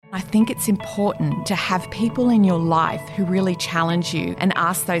I think it's important to have people in your life who really challenge you and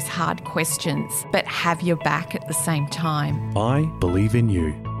ask those hard questions, but have your back at the same time. I Believe in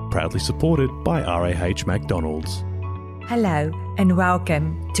You, proudly supported by RAH McDonald's. Hello and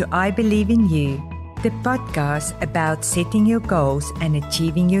welcome to I Believe in You, the podcast about setting your goals and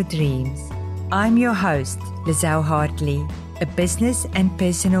achieving your dreams. I'm your host, Lizelle Hartley, a business and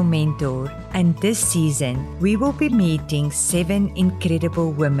personal mentor, and this season we will be meeting 7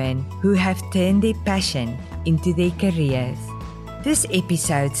 incredible women who have turned their passion into their careers. This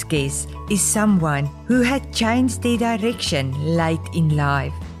episode's guest is someone who had changed their direction late in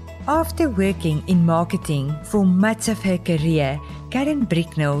life. After working in marketing for much of her career, Karen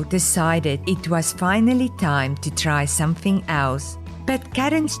Bricknell decided it was finally time to try something else. But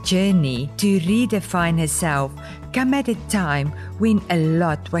Karen's journey to redefine herself came at a time when a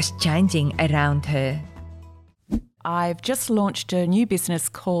lot was changing around her. I've just launched a new business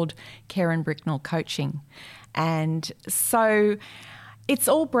called Karen Bricknell Coaching. And so it's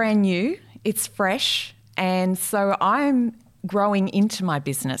all brand new, it's fresh, and so I'm growing into my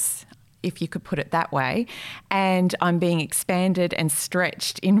business, if you could put it that way, and I'm being expanded and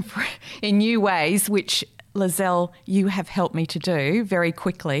stretched in new ways, which Lizelle, you have helped me to do very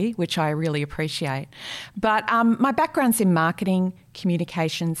quickly, which I really appreciate. But my background's in marketing,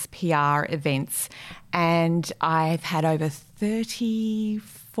 communications, PR, events, and I've had over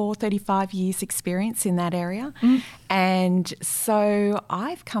 35 years experience in that area. And so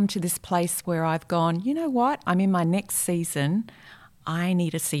I've come to this place where I've gone, you know what, I'm in my next season. I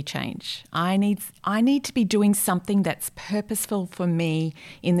need a sea change. I need to be doing something that's purposeful for me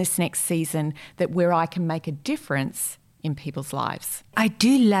in this next season, that where I can make a difference in people's lives. I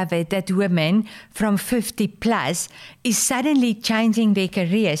do love it that women from 50 plus is suddenly changing their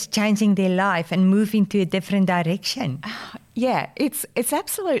careers, changing their life and moving to a different direction. Yeah, it's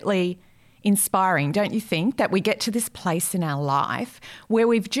absolutely inspiring, don't you think, that we get to this place in our life where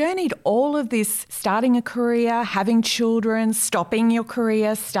we've journeyed all of this, starting a career, having children, stopping your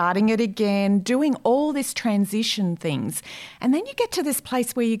career, starting it again, doing all this transition things. And then you get to this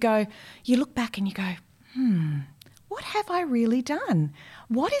place where you look back and you go, what have I really done?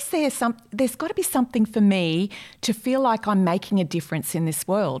 What is there? There's got to be something for me to feel like I'm making a difference in this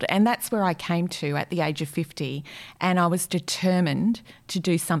world. And that's where I came to at the age of 50. And I was determined to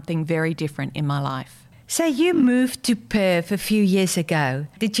do something very different in my life. So you moved to Perth a few years ago.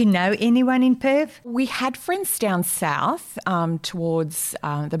 Did you know anyone in Perth? We had friends down south towards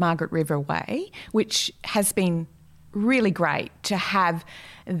the Margaret River Way, which has been really great to have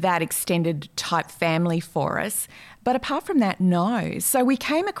that extended type family for us. But apart from that, no. So we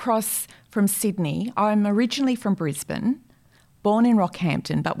came across from Sydney. I'm originally from Brisbane, born in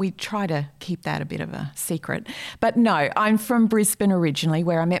Rockhampton, but we try to keep that a bit of a secret. But no, I'm from Brisbane originally,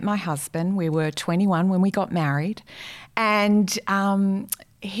 where I met my husband. We were 21 when we got married. And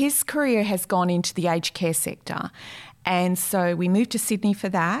his career has gone into the aged care sector. And so we moved to Sydney for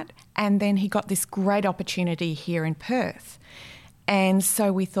that. And then he got this great opportunity here in Perth. And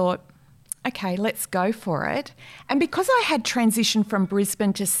so we thought, okay, let's go for it. And because I had transitioned from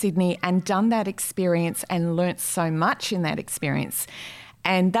Brisbane to Sydney and done that experience and learnt so much in that experience,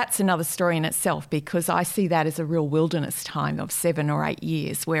 and that's another story in itself, because I see that as a real wilderness time of 7 or 8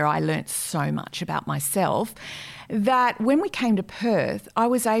 years where I learnt so much about myself, that when we came to Perth, I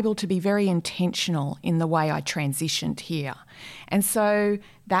was able to be very intentional in the way I transitioned here. And so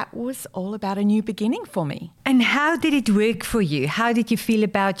that was all about a new beginning for me. And how did it work for you? How did you feel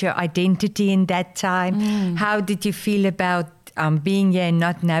about your identity in that time? How did you feel about being here and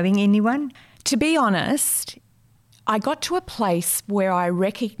not knowing anyone? To be honest, I got to a place where I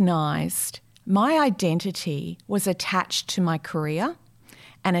recognised my identity was attached to my career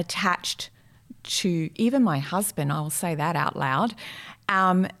and attached to even my husband, I will say that out loud,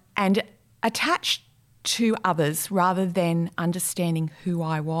 and attached to others rather than understanding who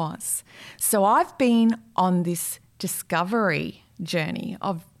I was. So I've been on this discovery journey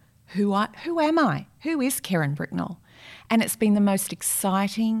of who am I? Who is Karen Bricknell? And it's been the most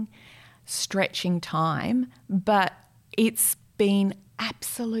exciting, stretching time, but it's been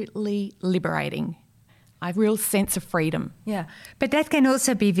absolutely liberating. A real sense of freedom. Yeah, but that can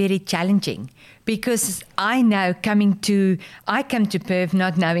also be very challenging, because I know I come to Perth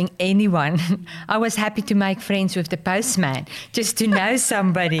not knowing anyone. I was happy to make friends with the postman just to know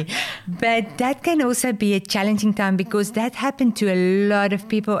somebody. But that can also be a challenging time, because that happened to a lot of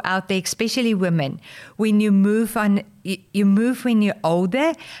people out there, especially women. When you move on you move when you're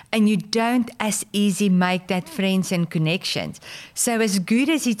older and you don't as easy make that friends and connections. So as good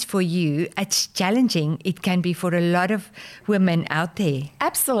as it's for you, it's challenging. It can be for a lot of women out there.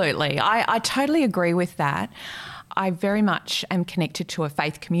 Absolutely. I totally agree with that. I very much am connected to a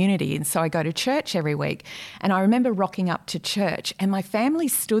faith community, and so I go to church every week. And I remember rocking up to church and my family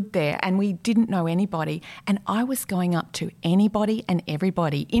stood there and we didn't know anybody, and I was going up to anybody and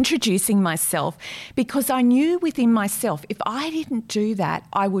everybody, introducing myself, because I knew within myself if I didn't do that,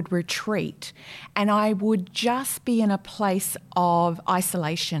 I would retreat and I would just be in a place of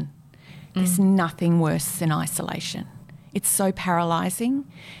isolation. There's nothing worse than isolation. It's so paralysing.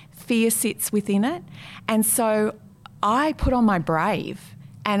 Fear sits within it. And so I put on my brave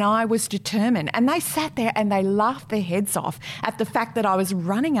and I was determined. And they sat there and they laughed their heads off at the fact that I was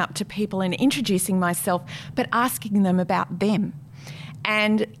running up to people and introducing myself, but asking them about them.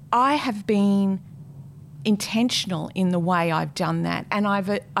 And I have been intentional in the way I've done that. And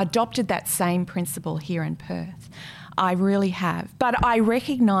I've adopted that same principle here in Perth. I really have. But I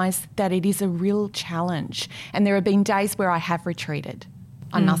recognise that it is a real challenge. And there have been days where I have retreated,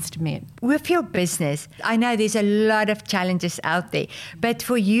 I must admit. With your business, I know there's a lot of challenges out there, but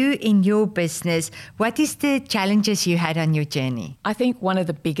for you in your business, what is the challenges you had on your journey? I think one of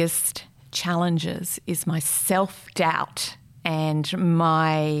the biggest challenges is my self-doubt and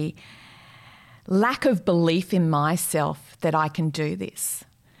my lack of belief in myself that I can do this.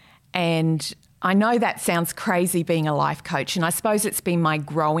 And I know that sounds crazy being a life coach, and I suppose it's been my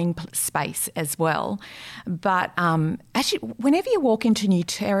growing space as well. But actually, whenever you walk into new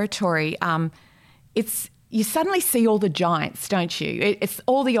territory, you suddenly see all the giants, don't you? It's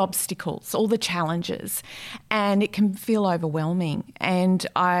all the obstacles, all the challenges, and it can feel overwhelming. And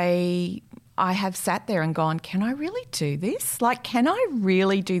I have sat there and gone, can I really do this? Like, can I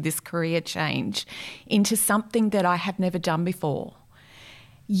really do this career change into something that I have never done before?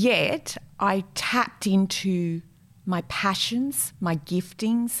 Yet I tapped into my passions, my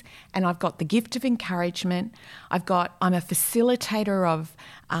giftings, and I've got the gift of encouragement. I'm a facilitator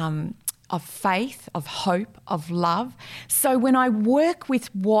of faith, of hope, of love. So when I work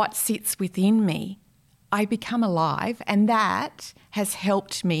with what sits within me, I become alive, and that has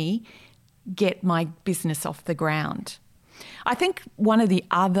helped me get my business off the ground. I think one of the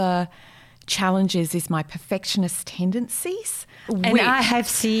other challenges is my perfectionist tendencies. And I have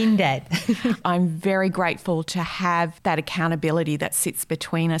seen that. I'm very grateful to have that accountability that sits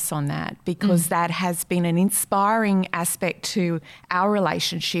between us on that, because that has been an inspiring aspect to our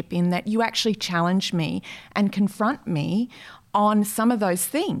relationship, in that you actually challenge me and confront me on some of those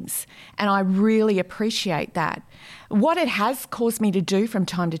things. And I really appreciate that. What it has caused me to do from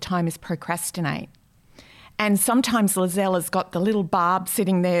time to time is procrastinate. And sometimes Lizelle has got the little barb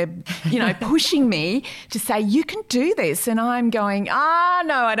sitting there, pushing me to say, you can do this. And I'm going, no,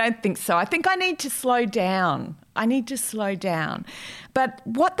 I don't think so. I think I need to slow down. But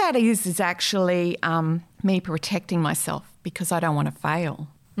what that is actually me protecting myself, because I don't want to fail.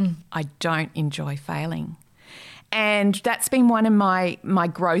 I don't enjoy failing. And that's been one of my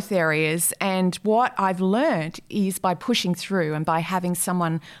growth areas. And what I've learned is by pushing through and by having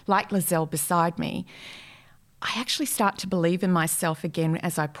someone like Lizelle beside me, I actually start to believe in myself again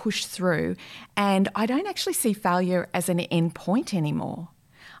as I push through, and I don't actually see failure as an end point anymore.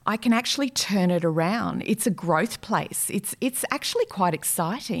 I can actually turn it around. It's a growth place. It's actually quite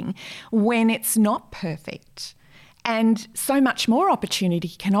exciting when it's not perfect. And so much more opportunity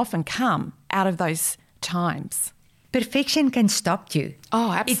can often come out of those times. Perfection can stop you.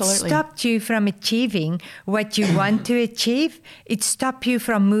 Oh, absolutely. It stopped you from achieving what you want to achieve. It stopped you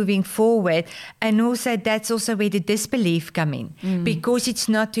from moving forward. And also, that's also where the disbelief come in. Because it's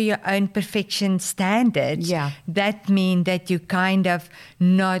not to your own perfection standards. Yeah. That means that you kind of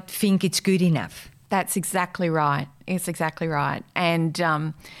not think it's good enough. That's exactly right. It's exactly right. And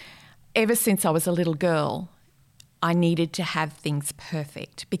ever since I was a little girl, I needed to have things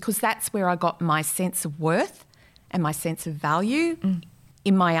perfect, because that's where I got my sense of worth and my sense of value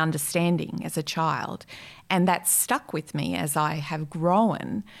in my understanding as a child. And that stuck with me as I have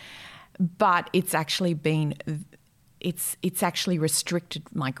grown. But it's actually it's actually restricted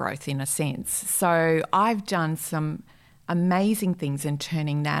my growth in a sense. So I've done some amazing things in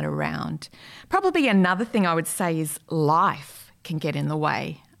turning that around. Probably another thing I would say is life can get in the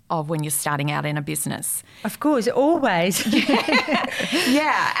way of when you're starting out in a business. Of course, always.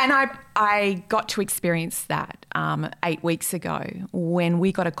 Yeah, and I got to experience that 8 weeks ago when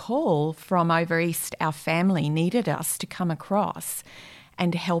we got a call from over east. Our family needed us to come across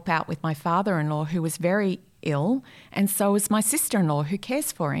and help out with my father-in-law, who was very ill, and so is my sister-in-law who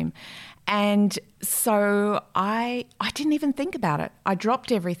cares for him. And so I didn't even think about it. I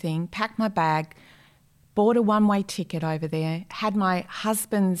dropped everything, packed my bag, bought a one-way ticket over there, had my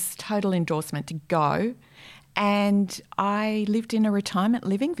husband's total endorsement to go, and I lived in a retirement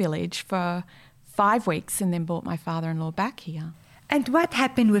living village for 5 weeks and then brought my father-in-law back here. And what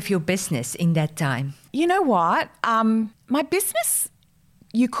happened with your business in that time? You know what? My business,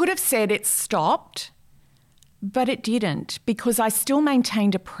 you could have said it stopped, but it didn't, because I still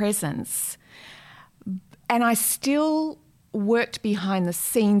maintained a presence and I still worked behind the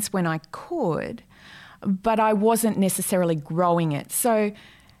scenes when I could, but I wasn't necessarily growing it. So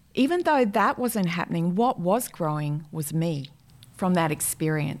even though that wasn't happening, what was growing was me from that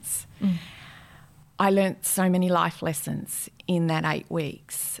experience. I learnt so many life lessons in that 8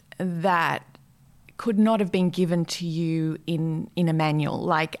 weeks that could not have been given to you in a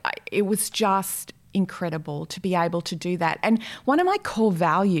manual. It was just incredible to be able to do that. And one of my core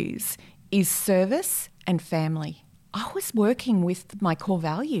values is service and family. I was working with my core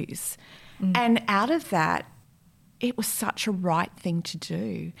values. And out of that, it was such a right thing to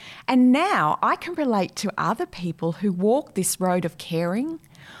do. And now I can relate to other people who walk this road of caring,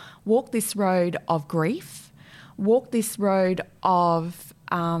 walk this road of grief, walk this road of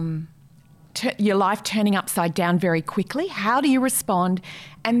your life turning upside down very quickly. How do you respond?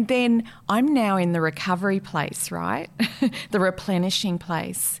 And then I'm now in the recovery place, right? The replenishing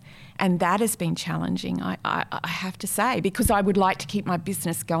place. And that has been challenging, I have to say, because I would like to keep my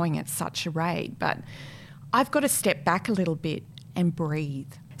business going at such a rate. But I've got to step back a little bit and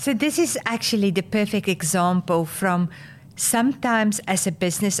breathe. So this is actually the perfect example from sometimes as a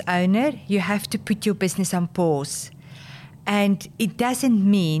business owner, you have to put your business on pause. And it doesn't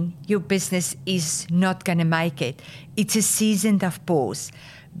mean your business is not going to make it. It's a season of pause.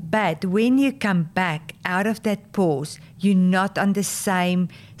 But when you come back out of that pause, you're not on the same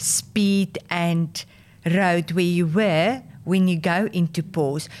speed and road where you were when you go into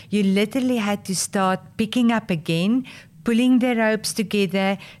pause. You literally had to start picking up again, pulling the ropes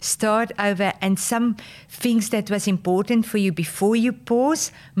together, start over, and some things that was important for you before you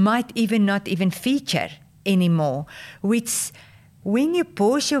pause might even not even feature anymore, which when you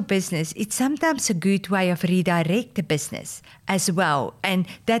pause your business, it's sometimes a good way of redirect the business as well. And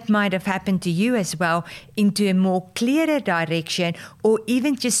that might have happened to you as well, into a more clearer direction, or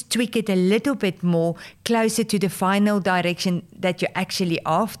even just tweak it a little bit more closer to the final direction that you're actually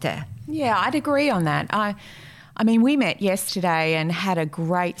after. Yeah, I'd agree on that. I mean, we met yesterday and had a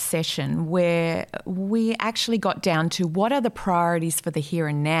great session where we actually got down to what are the priorities for the here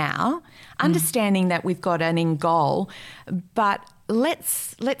and now, understanding that we've got an end goal, but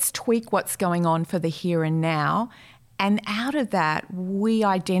let's tweak what's going on for the here and now. And out of that, we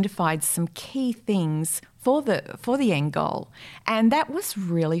identified some key things for the end goal. And that was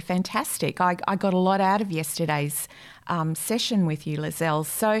really fantastic. I got a lot out of yesterday's session with you, Lizelle.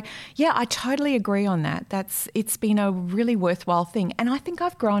 So, yeah, I totally agree on that. It's been a really worthwhile thing. And I think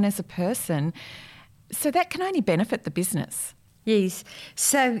I've grown as a person. So that can only benefit the business. Yes.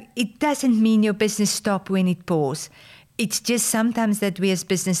 So it doesn't mean your business stopped when it paused. It's just sometimes that we as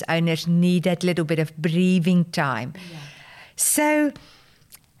business owners need that little bit of breathing time. Yeah. So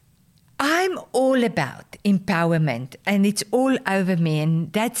I'm all about empowerment, and it's all over me,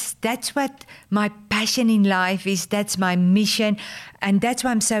 and that's what my passion in life is. That's my mission, and that's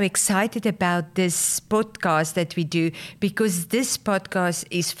why I'm so excited about this podcast that we do, because this podcast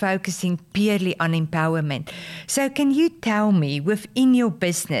is focusing purely on empowerment. So can you tell me, within your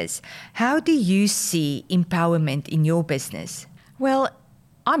business, how do you see empowerment in your business? Well,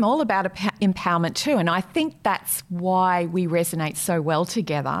 I'm all about empowerment too, and I think that's why we resonate so well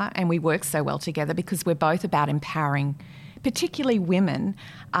together and we work so well together, because we're both about empowering, particularly women,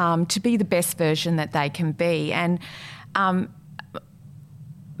 to be the best version that they can be. And my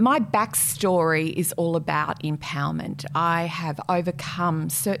backstory is all about empowerment. I have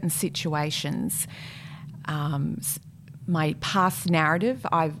overcome certain situations. My past narrative,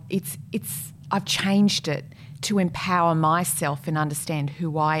 I've changed it to empower myself and understand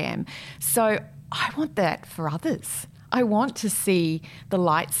who I am. So I want that for others. I want to see the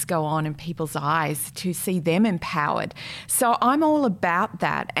lights go on in people's eyes, to see them empowered. So I'm all about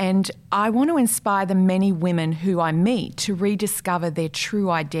that. And I want to inspire the many women who I meet to rediscover their true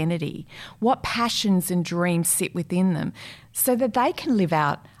identity, what passions and dreams sit within them, so that they can live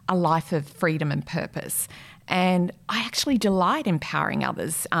out a life of freedom and purpose. And I actually delight empowering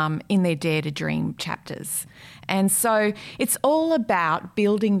others in their Dare to Dream chapters. And so it's all about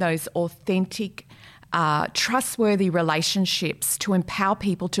building those authentic trustworthy relationships to empower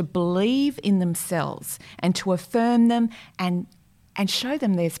people to believe in themselves and to affirm them and show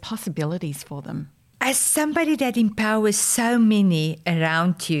them there's possibilities for them. As somebody that empowers so many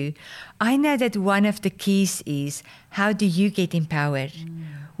around you, I know that one of the keys is, how do you get empowered?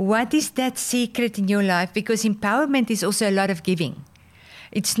 What is that secret in your life? Because empowerment is also a lot of giving.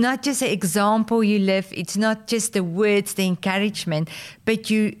 It's not just an example you live. It's not just the words, the encouragement, but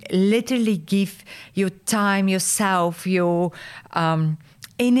you literally give your time, yourself, your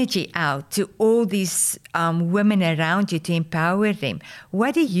energy out to all these women around you to empower them.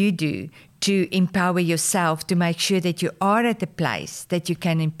 What do you do to empower yourself, to make sure that you are at a place that you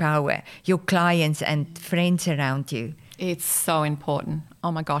can empower your clients and friends around you? It's so important.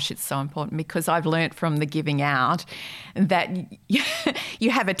 Oh my gosh, it's so important, because I've learnt from the giving out that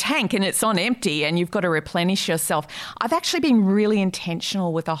you have a tank and it's on empty and you've got to replenish yourself. I've actually been really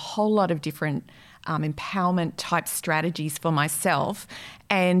intentional with a whole lot of different empowerment type strategies for myself,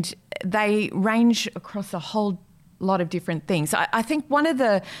 and they range across a whole lot of different things. I think one of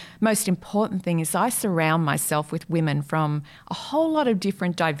the most important things is I surround myself with women from a whole lot of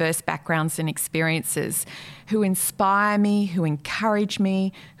different diverse backgrounds and experiences who inspire me, who encourage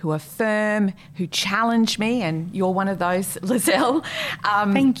me, who affirm, who challenge me, and you're one of those, Lizelle.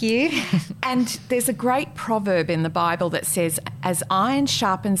 Thank you. And there's a great proverb in the Bible that says, as iron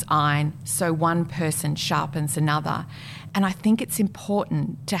sharpens iron, so one person sharpens another. And I think it's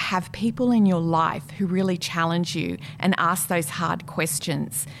important to have people in your life who really challenge you and ask those hard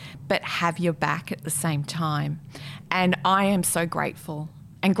questions, but have your back at the same time. And I am so grateful.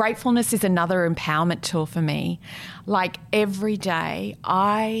 And gratefulness is another empowerment tool for me. Like every day,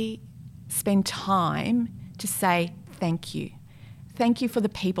 I spend time to say thank you. Thank you for the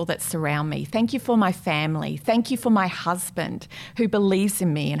people that surround me. Thank you for my family. Thank you for my husband who believes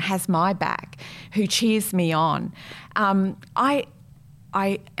in me and has my back, who cheers me on. I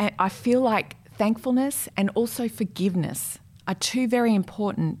feel like thankfulness and also forgiveness are two very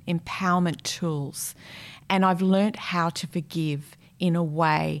important empowerment tools. And I've learnt how to forgive in a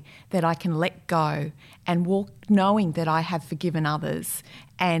way that I can let go and walk knowing that I have forgiven others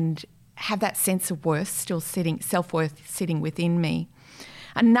and have that sense of worth self-worth sitting within me.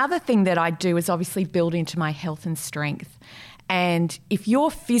 Another thing that I do is obviously build into my health and strength. And if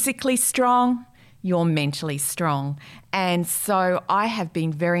you're physically strong, you're mentally strong. And so I have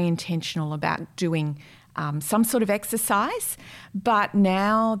been very intentional about doing some sort of exercise. But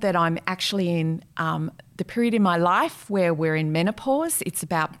now that I'm actually in the period in my life where we're in menopause, it's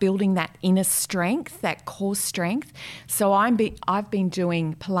about building that inner strength, that core strength. So I've been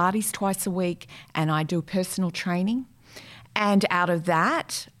doing Pilates twice a week, and I do personal training. And out of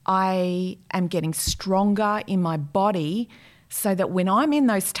that, I am getting stronger in my body so that when I'm in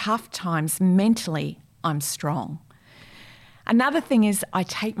those tough times, mentally, I'm strong. Another thing is I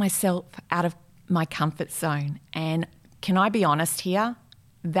take myself out of my comfort zone. And can I be honest here?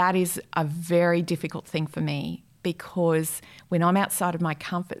 That is a very difficult thing for me, because when I'm outside of my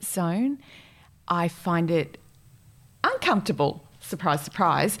comfort zone, I find it uncomfortable. Surprise,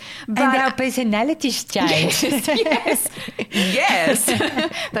 surprise. But and our personalities change. Yes.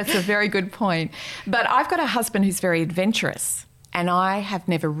 That's a very good point. But I've got a husband who's very adventurous, and I have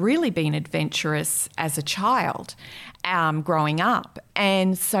never really been adventurous as a child growing up.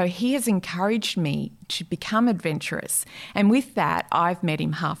 And so he has encouraged me to become adventurous. And with that, I've met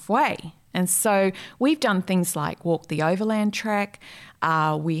him halfway. And so we've done things like walk the overland track.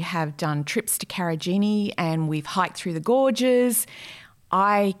 We have done trips to Karijini, and we've hiked through the gorges.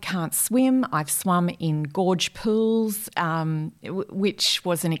 I can't swim. I've swum in gorge pools, which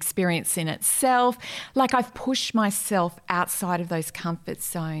was an experience in itself. Like, I've pushed myself outside of those comfort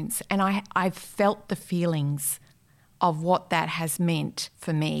zones, and I've felt the feelings of what that has meant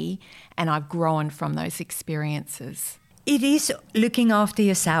for me, and I've grown from those experiences. It is looking after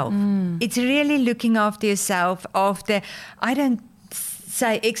yourself. It's really looking after yourself after, I don't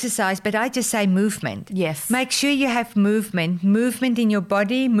say exercise, but I just say movement. Yes. Make sure you have movement in your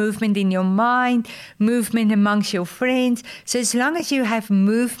body, movement in your mind, movement amongst your friends. So as long as you have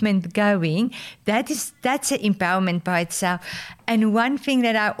movement going, that's an empowerment by itself. And one thing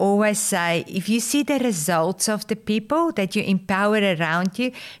that I always say, if you see the results of the people that you empower around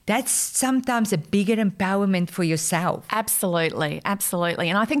you, that's sometimes a bigger empowerment for yourself. Absolutely, absolutely.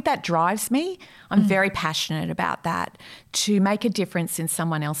 And I think that drives me. I'm very passionate about that, to make a difference in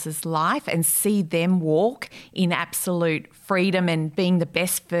someone else's life and see them walk in absolute freedom and being the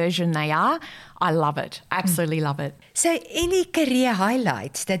best version they are, I love it. Absolutely love it. So any career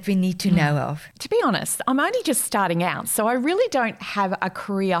highlights that we need to know of? To be honest, I'm only just starting out, so I really don't have a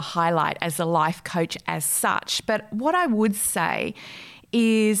career highlight as a life coach as such. But what I would say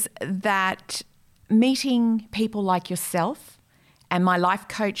is that meeting people like yourself and my life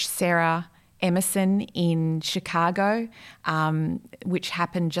coach, Sarah Emerson, in Chicago, which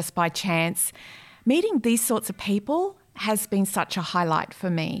happened just by chance, meeting these sorts of people has been such a highlight for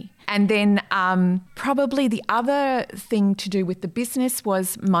me. And then probably the other thing to do with the business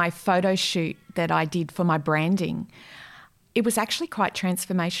was my photo shoot that I did for my branding. It was actually quite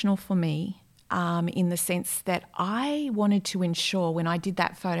transformational for me in the sense that I wanted to ensure when I did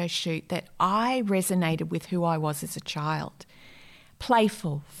that photo shoot that I resonated with who I was as a child.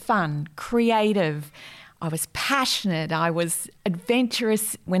 Playful, fun, creative. I was passionate. I was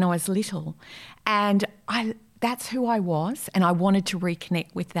adventurous when I was little. And that's who I was, and I wanted to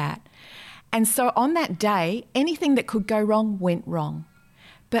reconnect with that. And so on that day, anything that could go wrong went wrong.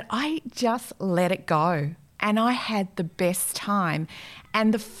 But I just let it go, and I had the best time.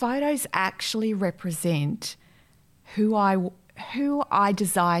 And the photos actually represent who I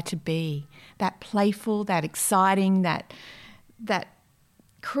desire to be. That playful, that exciting, that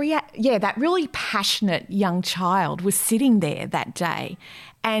really passionate young child was sitting there that day,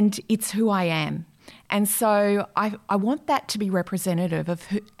 and it's who I am. And so I want that to be representative of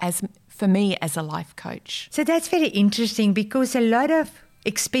for me as a life coach. So that's very interesting because a lot of,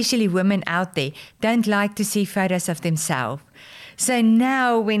 especially women out there, don't like to see photos of themselves. So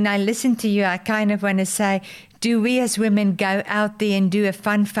now when I listen to you, I kind of want to say, do we as women go out there and do a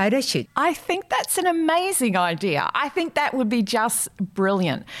fun photo shoot? I think that's an amazing idea. I think that would be just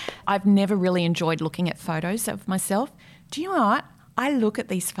brilliant. I've never really enjoyed looking at photos of myself. Do you know what? I look at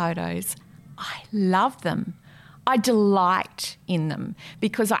these photos, I love them. I delight in them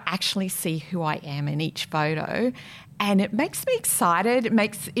because I actually see who I am in each photo, and it makes me excited.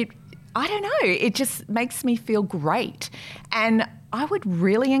 I don't know, it just makes me feel great. And I would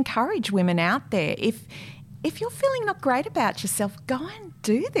really encourage women out there, if you're feeling not great about yourself, go and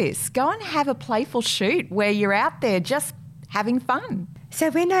do this. Go and have a playful shoot where you're out there just having fun. So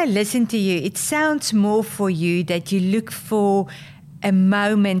when I listen to you, it sounds more for you that you look for a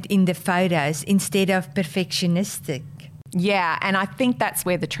moment in the photos instead of perfectionistic. Yeah, and I think that's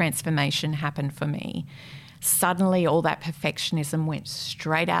where the transformation happened for me. Suddenly all that perfectionism went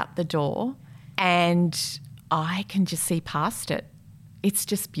straight out the door, and I can just see past it. It's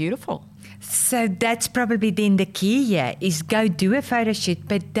just beautiful. So that's probably then the key here is go do a photo shoot,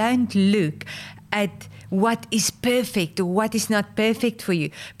 but don't look at what is perfect or what is not perfect for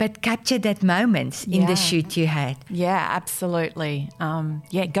you, but capture that moment in the shoot you had. Yeah, absolutely.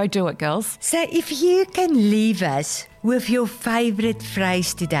 Go do it, girls. So if you can leave us with your favorite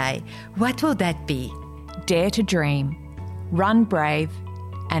phrase today, what will that be? Dare to dream, run brave,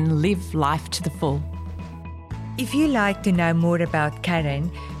 and live life to the full. If you like to know more about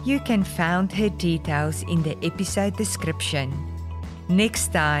Karen, you can find her details in the episode description.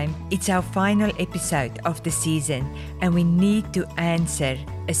 Next time, it's our final episode of the season, and we need to answer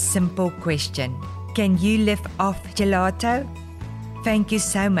a simple question. Can you live off gelato? Thank you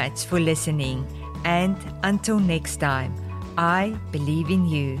so much for listening, and until next time, I believe in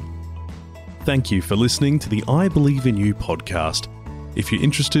you. Thank you for listening to the I Believe in You podcast. If you're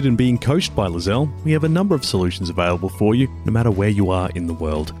interested in being coached by Lizelle, we have a number of solutions available for you, no matter where you are in the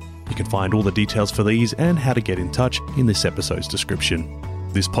world. You can find all the details for these and how to get in touch in this episode's description.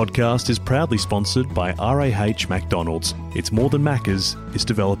 This podcast is proudly sponsored by RAH McDonald's. It's more than Macca's, it's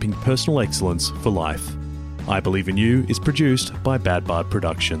developing personal excellence for life. I Believe in You is produced by Bad Bard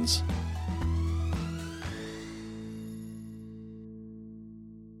Productions.